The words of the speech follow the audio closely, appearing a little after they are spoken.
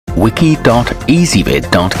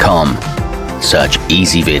wiki.ezvid.com. Search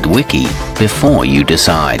Ezvid Wiki before you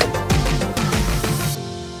decide.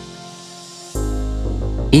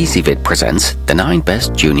 Ezvid presents the 9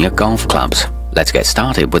 best junior golf clubs. Let's get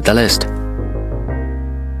started with the list.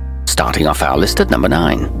 Starting off our list at number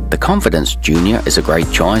 9, the Confidence Junior is a great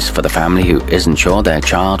choice for the family who isn't sure their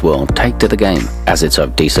child will take to the game, as it's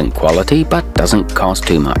of decent quality but doesn't cost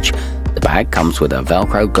too much. The bag comes with a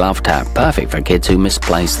Velcro glove tab, perfect for kids who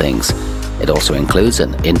misplace things. It also includes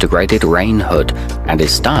an integrated rain hood and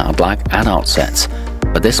is styled like adult sets,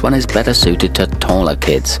 but this one is better suited to taller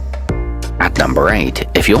kids. At number 8,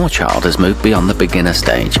 if your child has moved beyond the beginner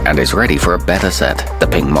stage and is ready for a better set, the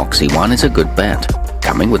pink Moxie one is a good bet.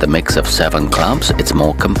 Coming with a mix of 7 clubs, it's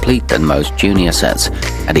more complete than most junior sets,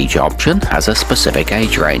 and each option has a specific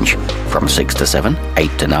age range, from 6 to 7,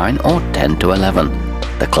 8 to 9, or 10 to 11.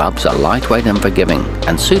 The clubs are lightweight and forgiving,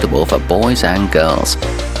 and suitable for boys and girls.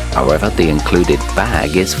 However, the included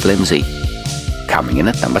bag is flimsy. Coming in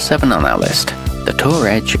at number 7 on our list, the Tour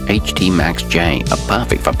Edge HT Max J are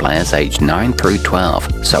perfect for players aged 9 through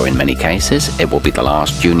 12, so in many cases, it will be the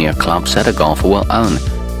last junior club set a golfer will own.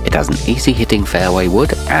 It has an easy-hitting fairway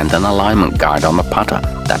wood and an alignment guide on the putter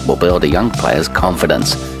that will build a young player's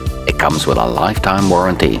confidence. It comes with a lifetime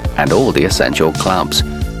warranty and all the essential clubs,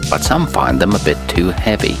 but some find them a bit too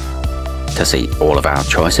heavy. To see all of our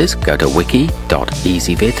choices, go to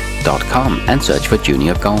wiki.ezvid.com and search for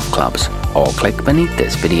junior golf clubs, or click beneath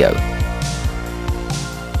this video.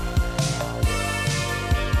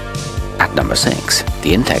 At number 6,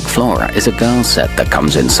 the Intech Flora is a girls set that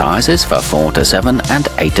comes in sizes for 4 to 7 and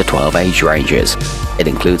 8 to 12 age ranges. It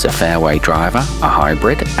includes a fairway driver, a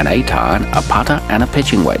hybrid, an 8-iron, a putter and a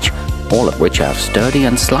pitching wedge, all of which have sturdy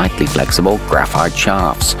and slightly flexible graphite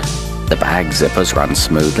shafts. The bag zippers run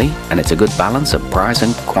smoothly and it's a good balance of price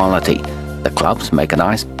and quality. The clubs make a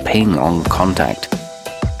nice ping on contact.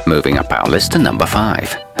 Moving up our list to number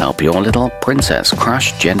 5. Help your little princess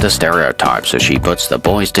crush gender stereotypes as she puts the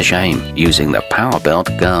boys to shame using the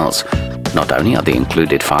powerbilt girls. Not only are the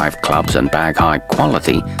included 5 clubs and bag high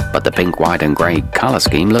quality, but the pink, white and grey colour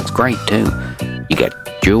scheme looks great too. You get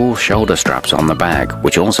dual shoulder straps on the bag,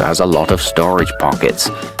 which also has a lot of storage pockets.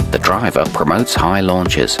 The driver promotes high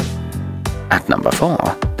launches. At number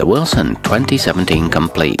 4, the Wilson 2017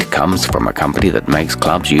 Complete comes from a company that makes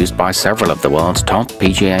clubs used by several of the world's top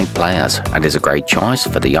PGA players and is a great choice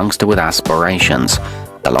for the youngster with aspirations.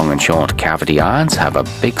 The long and short cavity irons have a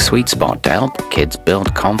big sweet spot to help kids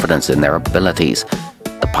build confidence in their abilities.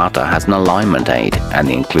 The putter has an alignment aid and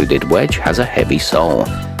the included wedge has a heavy sole.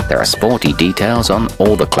 There are sporty details on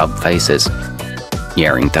all the club faces.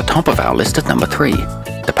 Nearing the top of our list at number 3.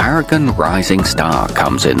 The Paragon Rising Star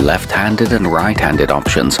comes in left-handed and right-handed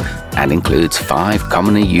options and includes 5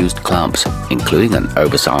 commonly used clubs, including an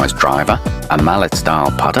oversized driver, a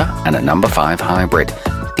mallet-style putter, and a number 5 hybrid.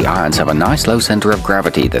 The irons have a nice low center of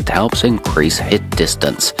gravity that helps increase hit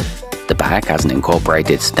distance. The bag has an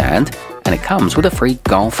incorporated stand, and it comes with a free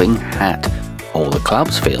golfing hat. All the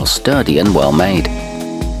clubs feel sturdy and well-made.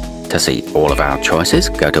 To see all of our choices,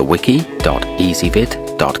 go to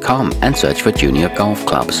wiki.ezvid.com and search for junior golf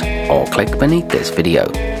clubs, or click beneath this video.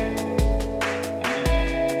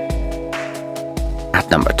 At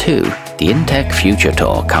number 2, the intech Future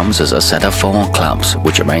Tour comes as a set of 4 clubs,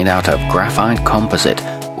 which are made out of graphite composite,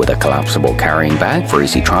 with a collapsible carrying bag for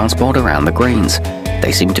easy transport around the greens.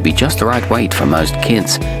 They seem to be just the right weight for most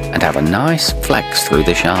kids, and have a nice flex through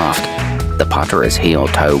the shaft. The putter is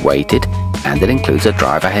heel-toe weighted, and it includes a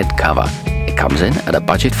driver head cover. It comes in at a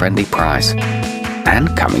budget-friendly price.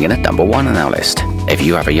 And coming in at number 1 on our list, if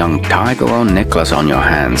you have a young Tiger or Nicholas on your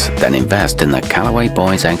hands, then invest in the Callaway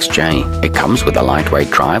Boys XJ. It comes with a lightweight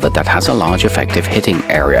driver that has a large effective hitting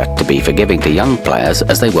area to be forgiving to young players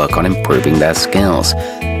as they work on improving their skills.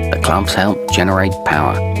 The clubs help generate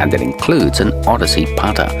power, and it includes an Odyssey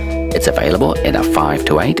putter. It's available in a 5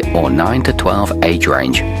 to 8 or 9 to 12 age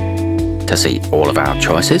range. To see all of our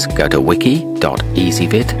choices, go to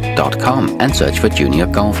wiki.ezvid.com and search for junior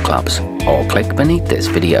golf clubs, or click beneath this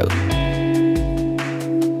video.